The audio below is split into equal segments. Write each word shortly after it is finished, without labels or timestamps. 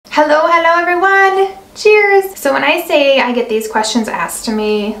Hello everyone! Cheers! So when I say I get these questions asked to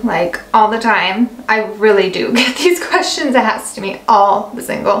me like all the time, I really do get these questions asked to me all the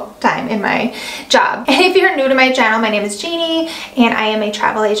single time in my job. And if you're new to my channel, my name is Jeannie and I am a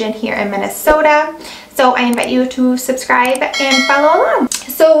travel agent here in Minnesota. So I invite you to subscribe and follow along.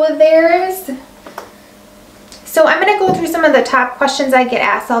 So I'm going to go through some of the top questions I get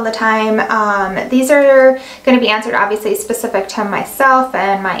asked all the time. These are going to be answered obviously specific to myself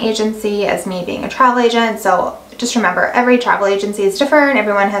and my agency as me being a travel agent. So just remember, every travel agency is different.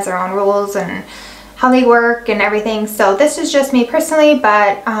 Everyone has their own rules and how they work and everything. So this is just me personally,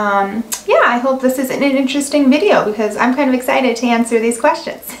 but yeah, I hope this is an interesting video because I'm kind of excited to answer these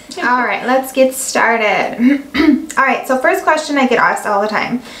questions. All right, let's get started. All right, so first question I get asked all the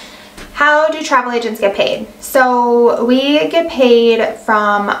time. How do travel agents get paid? So we get paid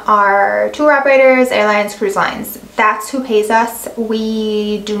from our tour operators, airlines, cruise lines. That's who pays us.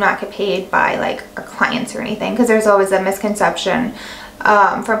 We do not get paid by like our clients or anything because there's always a misconception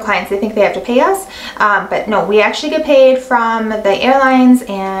from clients. They think they have to pay us. But no, we actually get paid from the airlines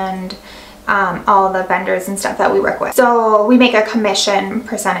and all the vendors and stuff that we work with. So we make a commission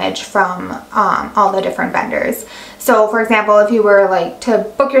percentage from all the different vendors. So for example, if you were like to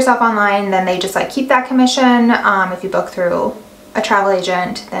book yourself online, then they just like keep that commission. If you book through a travel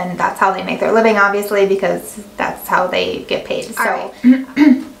agent, then that's how they make their living, obviously, because that's how they get paid. So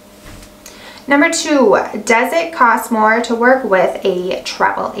number two, does it cost more to work with a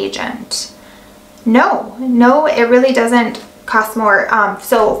travel agent? No, it really doesn't cost more.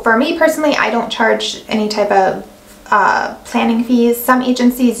 So for me personally, I don't charge any type of planning fees. Some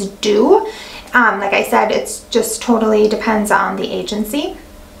agencies do. Like I said, it's just totally depends on the agency.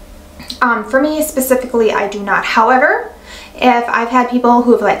 For me specifically, I do not. However, if I've had people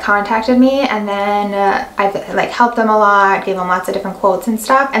who have like contacted me and then I've like helped them a lot, gave them lots of different quotes and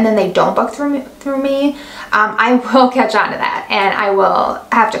stuff, and then they don't book through me, I will catch on to that and I will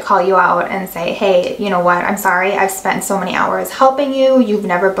have to call you out and say, hey, you know what, I'm sorry, I've spent so many hours helping you, you've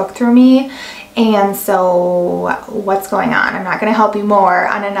never booked through me, and so what's going on? I'm not going to help you more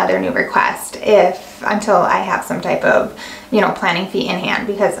on another new request until I have some type of, you know, planning fee in hand,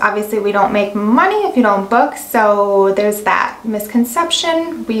 because obviously we don't make money if you don't book. So there's that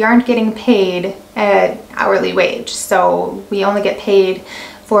misconception. We aren't getting paid at hourly wage. So we only get paid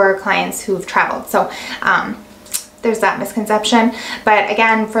for clients who've traveled. So there's that misconception. But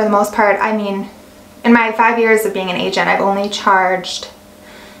again, for the most part, I mean, in my 5 years of being an agent, I've only charged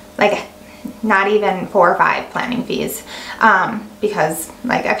like not even 4 or 5 planning fees, because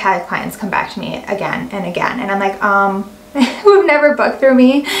like I've had clients come back to me again and again and I'm like, who've never booked through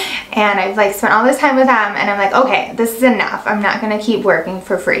me, and I've like spent all this time with them and I'm like, okay, this is enough. I'm not going to keep working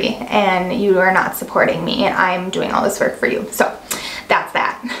for free and you are not supporting me and I'm doing all this work for you. So that's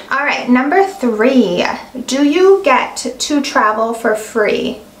that. All right, number 3, do you get to travel for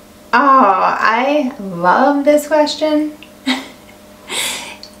free? Oh, I love this question.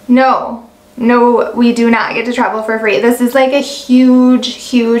 No, we do not get to travel for free. This is like a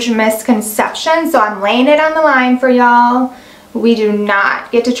huge misconception. So I'm laying it on the line for y'all. We do not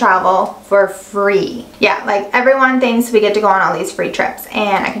get to travel for free. Yeah, like everyone thinks we get to go on all these free trips.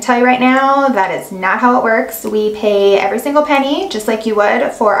 And I can tell you right now, that is not how it works. We pay every single penny, just like you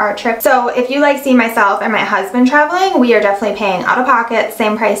would for our trip. So if you like see myself and my husband traveling, we are definitely paying out of pocket,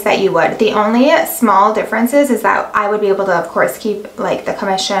 same price that you would. The only small differences is that I would be able to, of course, keep like the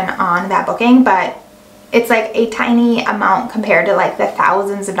commission on that booking, but it's like a tiny amount compared to like the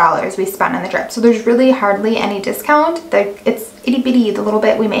thousands of dollars we spend on the trip. So there's really hardly any discount. It's itty bitty, the little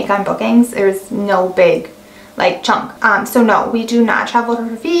bit we make on bookings. There's no big like chunk. So no, we do not travel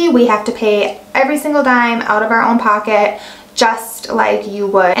for free. We have to pay every single dime out of our own pocket, just like you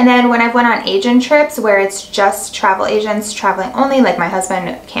would. And then when I've went on agent trips where it's just travel agents traveling only, like my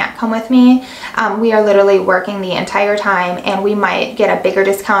husband can't come with me, we are literally working the entire time and we might get a bigger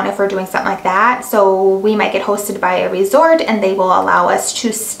discount if we're doing something like that. So we might get hosted by a resort and they will allow us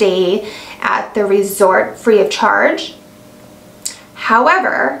to stay at the resort free of charge.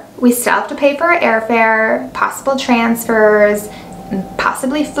 However, we still have to pay for our airfare, possible transfers,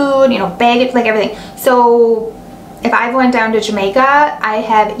 possibly food, you know, baggage, like everything. So if I went down to Jamaica, I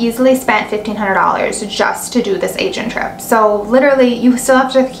have easily spent $1,500 just to do this agent trip. So literally, you still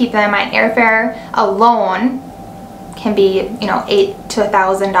have to keep that in mind. Airfare alone can be, you know, $8,000 to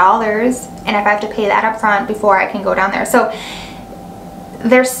 $1,000, and if I have to pay that up front before I can go down there. So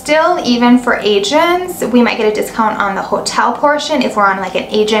There's still, even for agents, we might get a discount on the hotel portion if we're on like an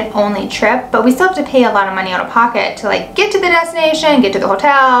agent only trip, but we still have to pay a lot of money out of pocket to like get to the destination, get to the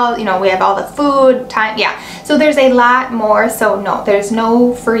hotel, you know, we have all the food, time, yeah. So there's a lot more, so no, there's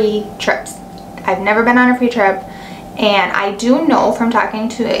no free trips. I've never been on a free trip. And I do know from talking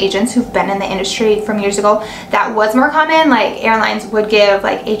to agents who've been in the industry from years ago, that was more common. Like airlines would give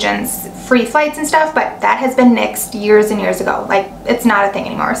like agents free flights and stuff, but that has been nixed years and years ago. Like it's not a thing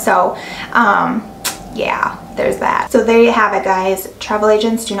anymore. So yeah, there's that. So there you have it, guys. Travel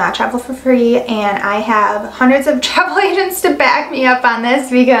agents do not travel for free, and I have hundreds of travel agents to back me up on this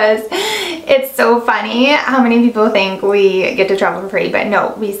because it's so funny how many people think we get to travel for free, but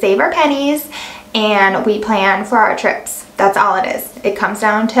no, we save our pennies and we plan for our trips. That's all it is. It comes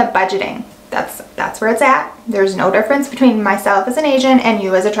down to budgeting. That's where it's at. There's no difference between myself as an agent and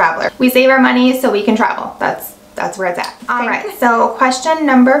you as a traveler. We save our money so we can travel. That's where it's at. All right, so question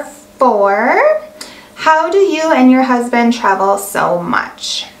number 4. How do you and your husband travel so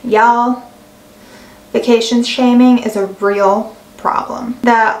much? Y'all, vacation shaming is a real problem.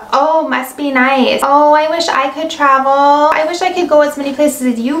 Oh, must be nice. Oh, I wish I could travel. I wish I could go as many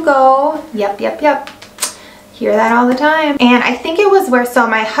places as you go. Yep. Hear that all the time. And I think it was where, so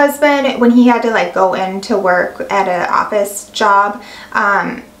my husband, when he had to like go into work at an office job,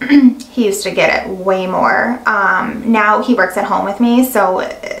 he used to get it way more. Now he works at home with me, so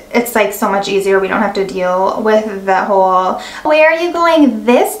it's like so much easier. We don't have to deal with the whole, where are you going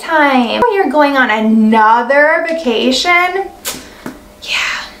this time? You're going on another vacation?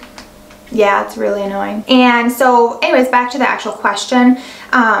 Yeah, it's really annoying. And so anyways, back to the actual question.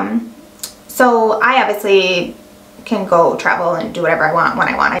 So I obviously can go travel and do whatever I want when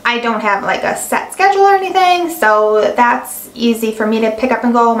I want. I don't have like a set schedule or anything, so that's easy for me to pick up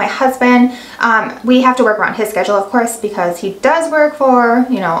and go. My husband, we have to work around his schedule, of course, because he does work for,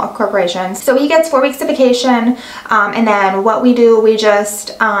 you know, a corporation. So he gets 4 weeks of vacation, and then what we do, we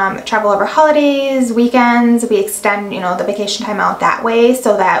just travel over holidays, weekends. We extend, you know, the vacation time out that way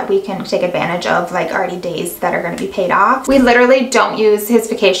so that we can take advantage of like already days that are going to be paid off. We literally don't use his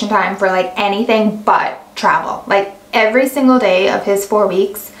vacation time for like anything but travel. Like every single day of his 4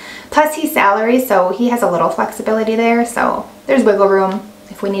 weeks, plus he's salary, so he has a little flexibility there, so there's wiggle room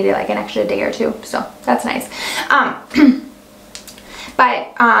if we needed like an extra day or 2, so that's nice.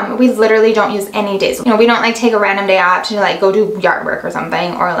 But we literally don't use any days. You know, we don't like take a random day off to like go do yard work or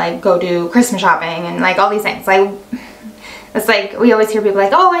something, or like go do Christmas shopping and like all these things. Like it's like we always hear people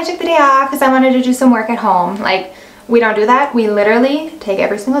like, oh, I took the day off because I wanted to do some work at home. Like, we don't do that. We literally take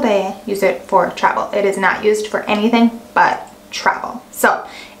every single day, use it for travel. It is not used for anything but travel. So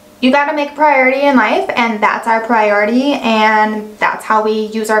you got to make a priority in life, and that's our priority, and that's how we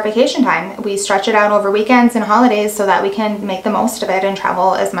use our vacation time. We stretch it out over weekends and holidays so that we can make the most of it and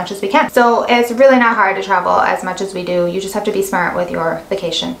travel as much as we can. So it's really not hard to travel as much as we do. You just have to be smart with your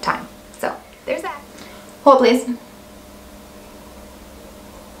vacation time. So there's that. Hold please.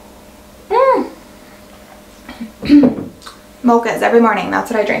 Mochas every morning,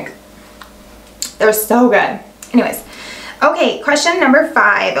 that's what I drink. They're so good. Anyways, okay, question number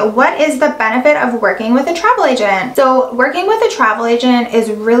 5. What is the benefit of working with a travel agent? So working with a travel agent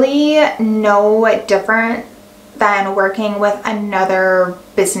is really no different than working with another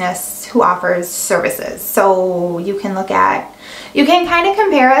business who offers services. So you can kind of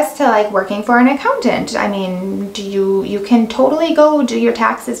compare us to like working for an accountant. I mean, you can totally go do your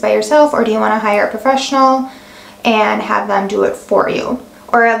taxes by yourself, or do you want to hire a professional and have them do it for you?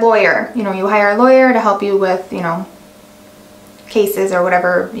 Or a lawyer, you know, you hire a lawyer to help you with, you know, cases or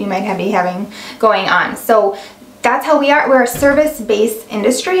whatever you might be having going on. So that's how we are. We're a service-based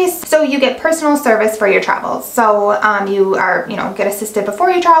industry. So you get personal service for your travels. So you are, you know, get assisted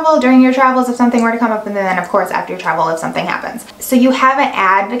before you travel, during your travels if something were to come up, and then of course after your travel if something happens. So you have an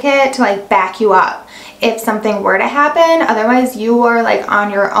advocate to like back you up if something were to happen. Otherwise you are like on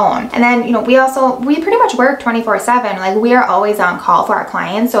your own. And then, you know, we pretty much work 24/7. Like we are always on call for our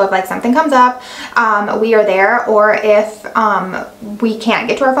clients. So if like something comes up, we are there. Or if we can't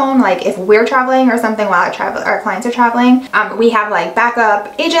get to our phone, like if we're traveling or something while our clients are traveling, we have like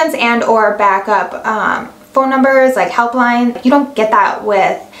backup agents and or backup phone numbers, like helpline. You don't get that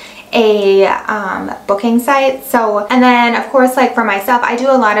with a booking site. So, and then of course, like for myself, I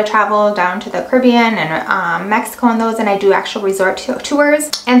do a lot of travel down to the Caribbean and Mexico and those, and I do actual resort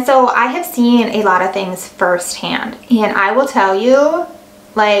tours. And so I have seen a lot of things firsthand, and I will tell you,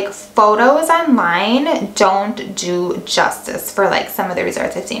 like photos online don't do justice for like some of the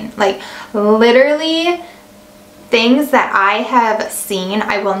resorts I've seen. Like literally things that I have seen,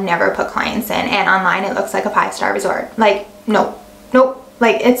 I will never put clients in, and online it looks like a 5-star resort. Like nope.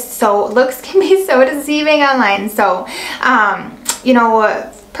 Like, looks can be so deceiving online. So, you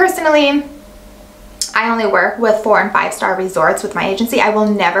know, personally, I only work with 4- and 5-star resorts with my agency. I will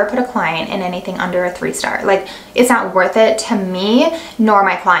never put a client in anything under a 3-star. Like, it's not worth it to me nor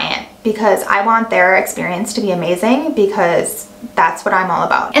my client, because I want their experience to be amazing, because that's what I'm all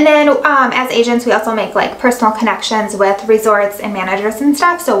about. And then as agents, we also make like personal connections with resorts and managers and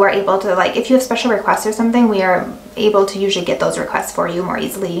stuff. So we're able to, like, if you have special requests or something, we are able to usually get those requests for you more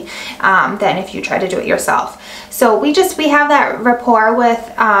easily than if you try to do it yourself. So we have that rapport with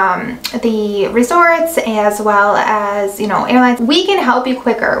the resorts as well as, you know, airlines. We can help you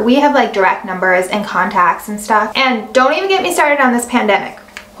quicker. We have like direct numbers and contacts and stuff. And don't even get me started on this pandemic.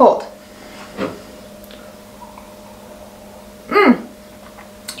 Hold.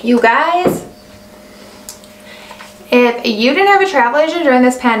 You guys, if you didn't have a travel agent during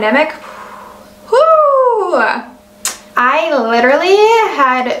this pandemic, whoo, I literally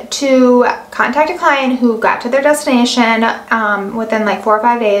had to contact a client who got to their destination within like 4 or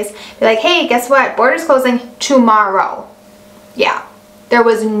 5 days, be like, hey, guess what? Border's closing tomorrow. Yeah, there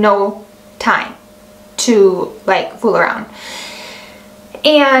was no time to like fool around.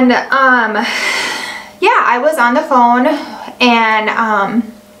 And yeah, I was on the phone, and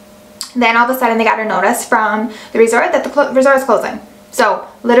then all of a sudden they got a notice from the resort that the resort is closing. So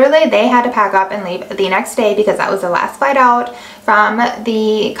literally they had to pack up and leave the next day, because that was the last flight out from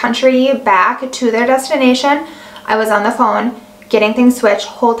the country back to their destination. I was on the phone getting things switched.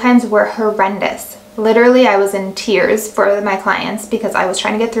 Hold times were horrendous. Literally, I was in tears for my clients because I was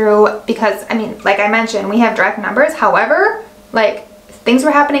trying to get through, because I mean, like I mentioned, we have direct numbers. However, like, things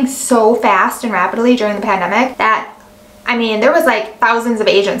were happening so fast and rapidly during the pandemic that, I mean, there was like thousands of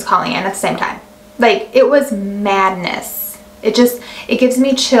agents calling in at the same time. Like, it was madness. It gives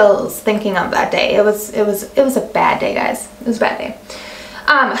me chills thinking of that day. It was a bad day, guys. It was a bad day.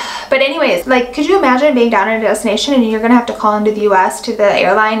 But anyways, like, could you imagine being down at a destination and you're gonna have to call into the US to the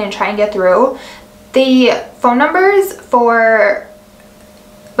airline and try and get through? The phone numbers for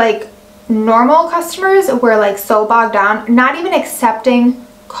like normal customers were like so bogged down, not even accepting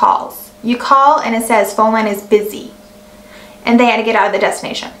calls. You call and it says phone line is busy, and they had to get out of the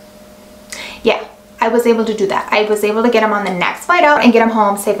destination. Yeah, I was able to do that. I was able to get them on the next flight out and get them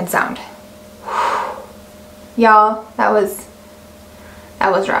home safe and sound. Y'all, that was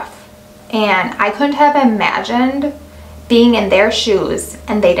rough. And I couldn't have imagined being in their shoes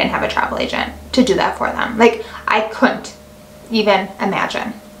and they didn't have a travel agent to do that for them. Like, I couldn't even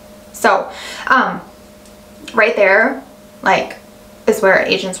imagine. So, right there, like, is where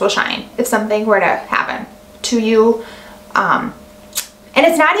agents will shine if something were to happen to you. And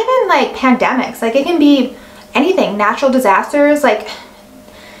it's not even like pandemics. Like, it can be anything, natural disasters, like,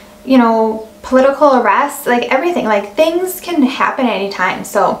 you know, political arrests, like everything. Like, things can happen at any time.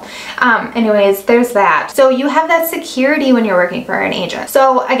 So anyways, there's that. So you have that security when you're working for an agent.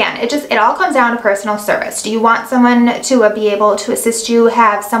 So again, it all comes down to personal service. Do you want someone to be able to assist you,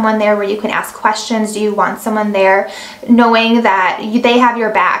 have someone there where you can ask questions? Do you want someone there knowing that they have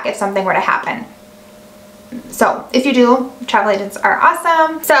your back if something were to happen? So if you do, travel agents are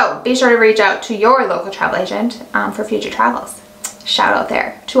awesome. So be sure to reach out to your local travel agent for future travels. Shout out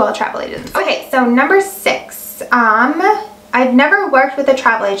there to all travel agents. Okay, so number 6, I've never worked with a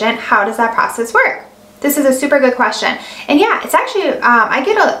travel agent. How does that process work? This is a super good question. And yeah, it's actually, I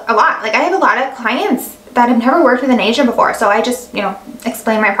get a lot. Like, I have a lot of clients that have never worked with an agent before, so I just, you know,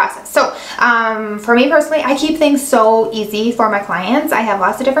 explain my process. So for me personally, I keep things so easy for my clients. I have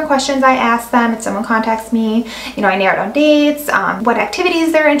lots of different questions I ask them if someone contacts me. You know, I narrow down dates, what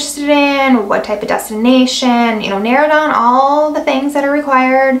activities they're interested in, what type of destination, you know, narrow down all the things that are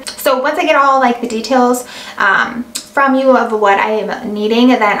required. So once I get all like the details from you of what I am needing,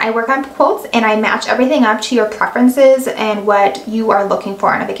 then I work on quotes and I match everything up to your preferences and what you are looking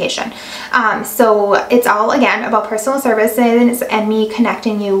for on a vacation. So it's all, again, about personal services and me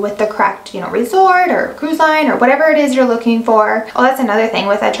connecting you with the correct, you know, resort or cruise line or whatever it is you're looking for. Oh, that's another thing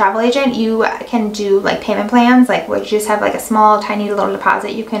with a travel agent. You can do like payment plans, like where you just have like a small, tiny little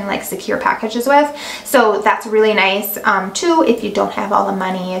deposit you can like secure packages with. So that's really nice too, if you don't have all the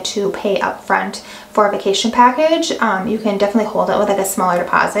money to pay up front for a vacation package. You can definitely hold it with like a smaller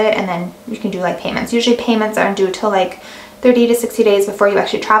deposit, and then you can do like payments. Usually payments aren't due till like 30 to 60 days before you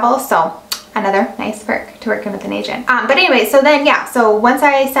actually travel, so another nice perk to working with an agent. But anyway, so then yeah, so once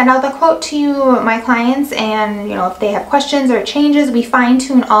I send out the quote to my clients, and you know, if they have questions or changes, we fine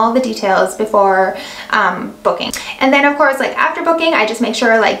tune all the details before booking. And then of course, like after booking, I just make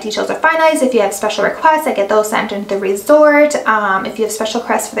sure like details are finalized. If you have special requests, I get those sent into the resort. If you have special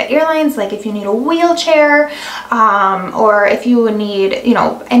requests for the airlines, like if you need a wheelchair, or if you need, you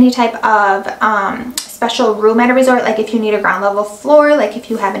know, any type of special room at a resort, like if you need a ground level floor, like if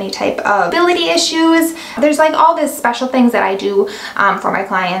you have any type of ability issues, there's like all these special things that I do for my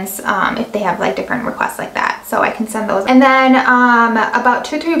clients if they have like different requests like that, so I can send those. And then about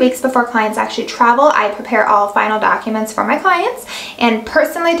 2 or 3 weeks before clients actually travel, I prepare all final documents for my clients, and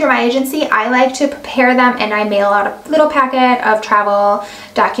personally through my agency, I like to prepare them and I mail out a little packet of travel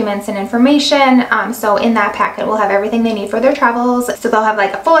documents and information. So in that packet we'll have everything they need for their travels. So they'll have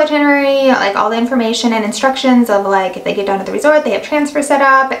like a full itinerary, like all the information and instructions of like if they get down to the resort, they have transfer set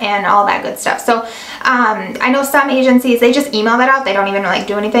up and all that good stuff. So I know some agencies, they just email that out, they don't even like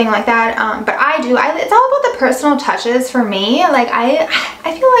do anything like that, but I do. It's all about the personal touches for me. Like I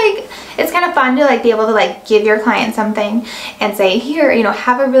feel like it's kind of fun to like be able to like give your client something and say, here, you know,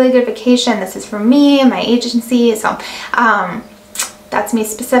 have a really good vacation, this is for me and my agency. So that's me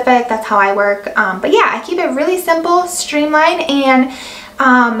specific, that's how I work. But yeah, I keep it really simple, streamlined, and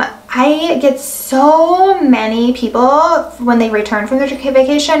I get so many people when they return from their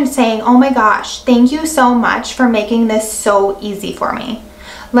vacation saying, oh my gosh, thank you so much for making this so easy for me.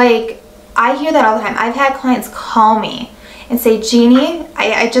 Like, I hear that all the time. I've had clients call me and say, Jeanie, I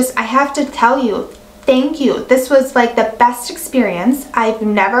have to tell you, thank you. This was like the best experience. I've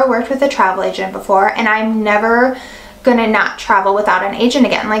never worked with a travel agent before, and I'm never gonna not travel without an agent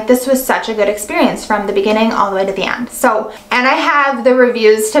again. Like, this was such a good experience from the beginning all the way to the end. So, and I have the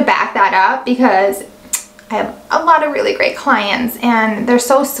reviews to back that up because I have a lot of really great clients and they're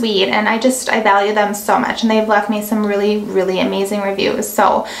so sweet, and I value them so much, and they've left me some really, really amazing reviews.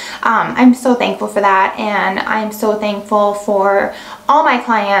 So I'm so thankful for that, and I'm so thankful for all my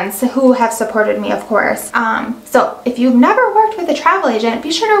clients who have supported me, of course. So if you've never worked with a travel agent,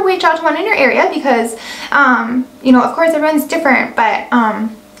 be sure to reach out to one in your area because, you know, of course everyone's different, but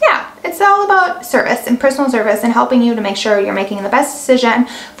yeah, it's all about service and personal service and helping you to make sure you're making the best decision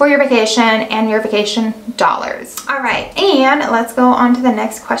for your vacation and your vacation dollars. All right, and let's go on to the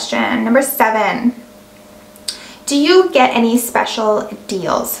next question. Number 7. Do you get any special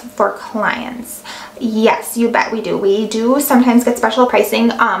deals for clients? Yes, you bet we do. We do sometimes get special pricing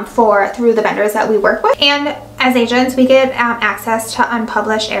through the vendors that we work with. And as agents, we get access to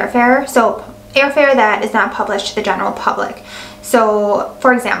unpublished airfare. So airfare that is not published to the general public. So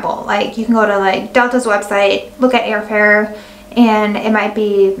for example, like you can go to like Delta's website, look at airfare, and it might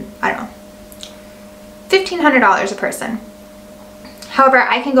be, I don't know, $1,500 a person. However,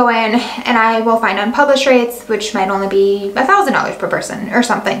 I can go in and I will find unpublished rates, which might only be $1,000 per person or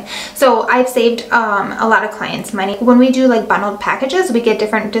something. So I've saved a lot of clients money. When we do like bundled packages, we get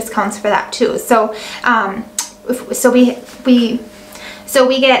different discounts for that too. So So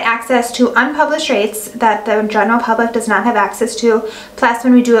we get access to unpublished rates that the general public does not have access to. Plus,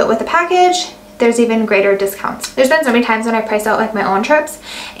 when we do it with a package, there's even greater discounts. There's been so many times when I price out like my own trips,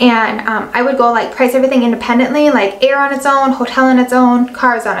 and I would go like price everything independently, like air on its own, hotel on its own,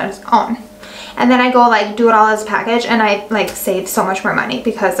 cars on its own. And then I go like do it all as a package, and I like save so much more money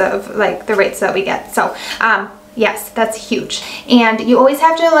because of like the rates that we get. So yes, that's huge. And you always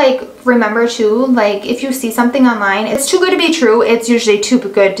have to like remember too, like if you see something online, it's too good to be true, it's usually too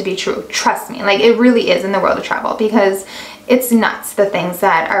good to be true. Trust me, like it really is in the world of travel, because it's nuts the things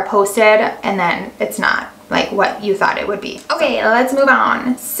that are posted and then it's not like what you thought it would be. Okay, let's move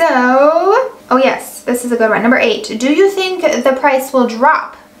on. So, oh yes, this is a good one. Number 8, do you think the price will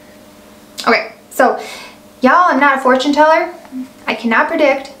drop? Okay, so y'all, I'm not a fortune teller. I cannot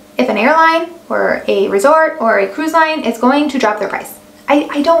predict if an airline or a resort or a cruise line is going to drop their price.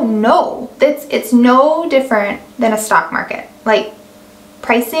 I don't know. It's no different than a stock market. Like,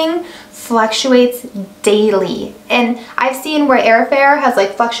 pricing fluctuates daily. And I've seen where airfare has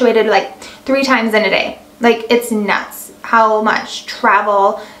like fluctuated like 3 times in a day. Like, it's nuts how much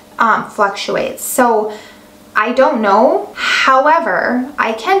travel fluctuates. So I don't know. However,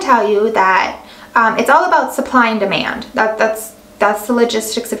 I can tell you that it's all about supply and demand. That's the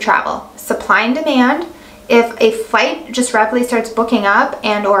logistics of travel. Supply and demand. If a flight just rapidly starts booking up,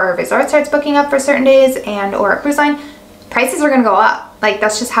 and or a resort starts booking up for certain days, and or a cruise line, prices are going to go up. Like,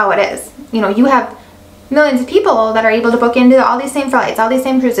 that's just how it is. You know, you have millions of people that are able to book into all these same flights, all these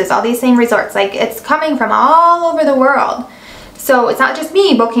same cruises, all these same resorts. Like, it's coming from all over the world. So it's not just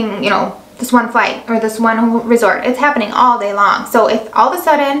me booking, you know, this one flight or this one resort. It's happening all day long. So if all of a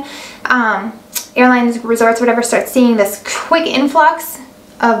sudden airlines, resorts, whatever, start seeing this quick influx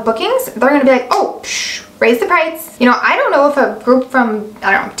of bookings, they're going to be like, oh, raise the price. You know, I don't know if a group from,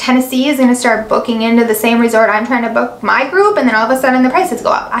 I don't know, Tennessee is going to start booking into the same resort I'm trying to book my group, and then all of a sudden the prices go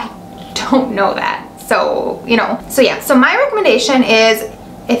up. I don't know that. So, you know, so yeah. So my recommendation is,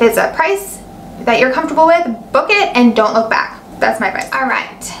 if it's a price that you're comfortable with, book it and don't look back. That's my advice. All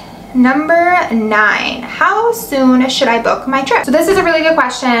right. Number 9, how soon should I book my trip? So this is a really good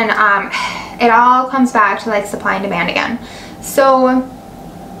question. It all comes back to like supply and demand again. So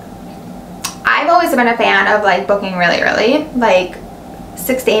I've always been a fan of like booking really early, like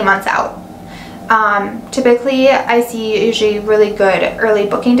 6 to 8 months out. Typically I see usually really good early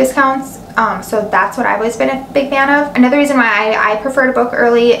booking discounts. So that's what I've always been a big fan of. Another reason why I prefer to book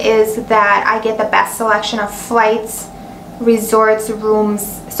early is that I get the best selection of flights, resorts,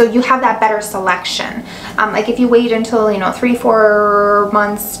 rooms, so you have that better selection. Like if you wait until, you know, 3, 4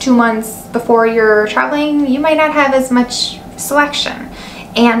 months, 2 months before you're traveling, you might not have as much selection.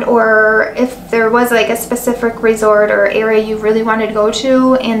 And or if there was like a specific resort or area you really wanted to go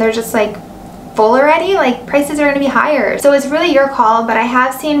to and they're just like full already, like prices are going to be higher. So it's really your call, but I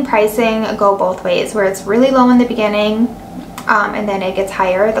have seen pricing go both ways, where it's really low in the beginning and then it gets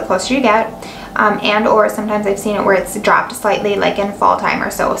higher the closer you get. And or sometimes I've seen it where it's dropped slightly like in fall time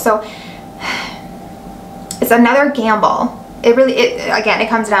or so. So it's another gamble. Again, it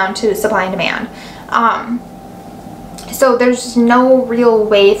comes down to supply and demand. So there's no real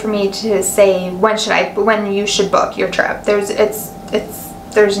way for me to say when you should book your trip.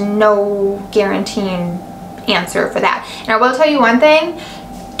 There's no guaranteeing answer for that. And I will tell you one thing,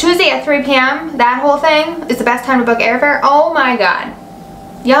 Tuesday at 3 p.m., that whole thing is the best time to book airfare. Oh my God.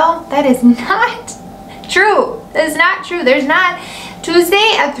 Y'all, that is not true. That is not true. There's not.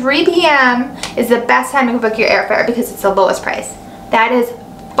 Tuesday at 3 p.m. is the best time to book your airfare because it's the lowest price. That is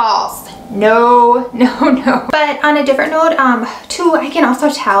false. No, no, no. But on a different note, too, I can also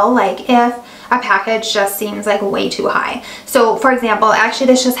tell like if a package just seems like way too high. So for example, actually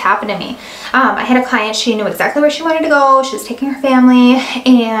this just happened to me. I had a client, she knew exactly where she wanted to go. She was taking her family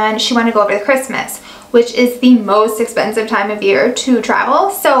and she wanted to go over to Christmas, which is the most expensive time of year to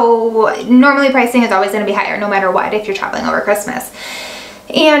travel. So normally pricing is always going to be higher no matter what if you're traveling over Christmas.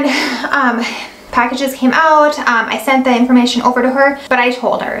 And packages came out. I sent the information over to her, but I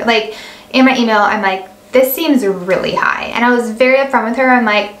told her, like in my email, I'm like, this seems really high. And I was very upfront with her. I'm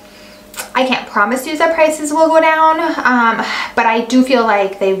like, I can't promise you that prices will go down, but I do feel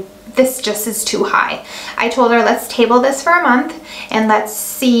like this just is too high. I told her, let's table this for a month and let's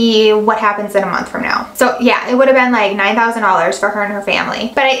see what happens in a month from now. So yeah, it would have been like $9,000 for her and her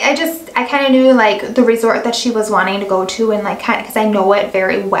family. But I kind of knew like the resort that she was wanting to go to, and like kind of because I know it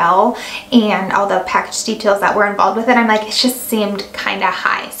very well and all the package details that were involved with it, I'm like, it just seemed kind of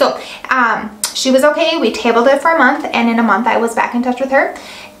high. So she was okay. We tabled it for a month, and in a month I was back in touch with her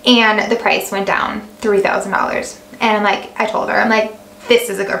and the price went down $3,000. And I'm like, I told her, I'm like, this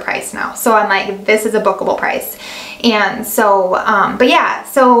is a good price now. So I'm like, this is a bookable price. And so, but yeah,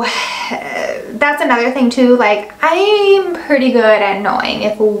 so that's another thing too. Like I'm pretty good at knowing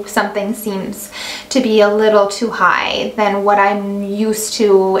if something seems to be a little too high than what I'm used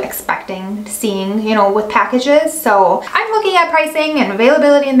to expecting, seeing, you know, with packages. So I'm looking at pricing and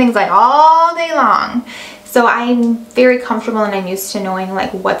availability and things like all day long. So I'm very comfortable and I'm used to knowing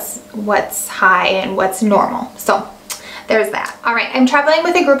like what's high and what's normal. So there's that. All right, I'm traveling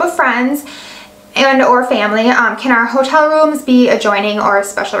with a group of friends and or family. Can our hotel rooms be adjoining or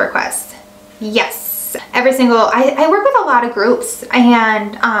special requests? Yes. Every single, I work with a lot of groups,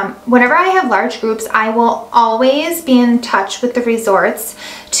 and whenever I have large groups, I will always be in touch with the resorts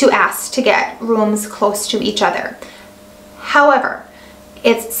to ask to get rooms close to each other. However,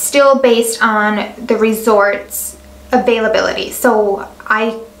 it's still based on the resort's availability. So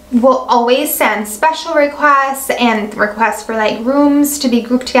I will always send special requests and requests for like rooms to be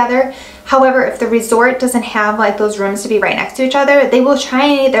grouped together. However, if the resort doesn't have like those rooms to be right next to each other, they will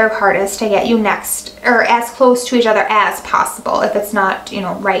try their hardest to get you next or as close to each other as possible if it's not, you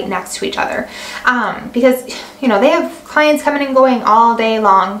know, right next to each other. Because, you know, they have clients coming and going all day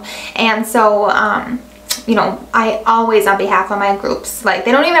long. And so, you know, I always, on behalf of my groups, like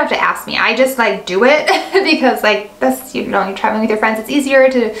they don't even have to ask me. I just like do it because like that's, you know, you're traveling with your friends. It's easier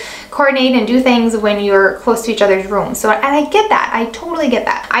to coordinate and do things when you're close to each other's rooms. So, and I get that. I totally get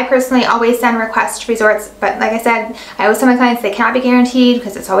that. I personally always send requests to resorts, but like I said, I always tell my clients they cannot be guaranteed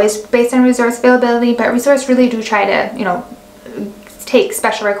because it's always based on resorts availability, but resorts really do try to, you know, take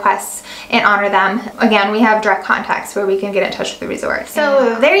special requests and honor them. Again, we have direct contacts where we can get in touch with the resort.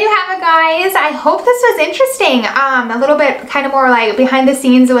 So there you have it, guys. I hope this was interesting. A little bit kind of more like behind the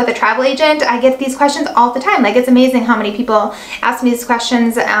scenes with a travel agent. I get these questions all the time. Like, it's amazing how many people ask me these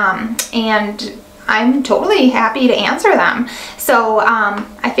questions, and I'm totally happy to answer them. So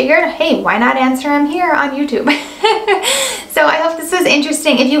I figured, hey, why not answer them here on YouTube? So I hope this was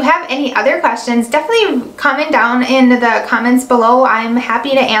interesting. If you have any other questions, definitely comment down in the comments below. I'm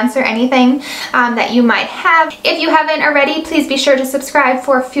happy to answer anything that you might have. If you haven't already, please be sure to subscribe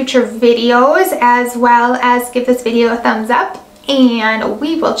for future videos, as well as give this video a thumbs up. And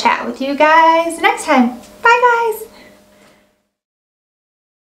we will chat with you guys next time. Bye, guys.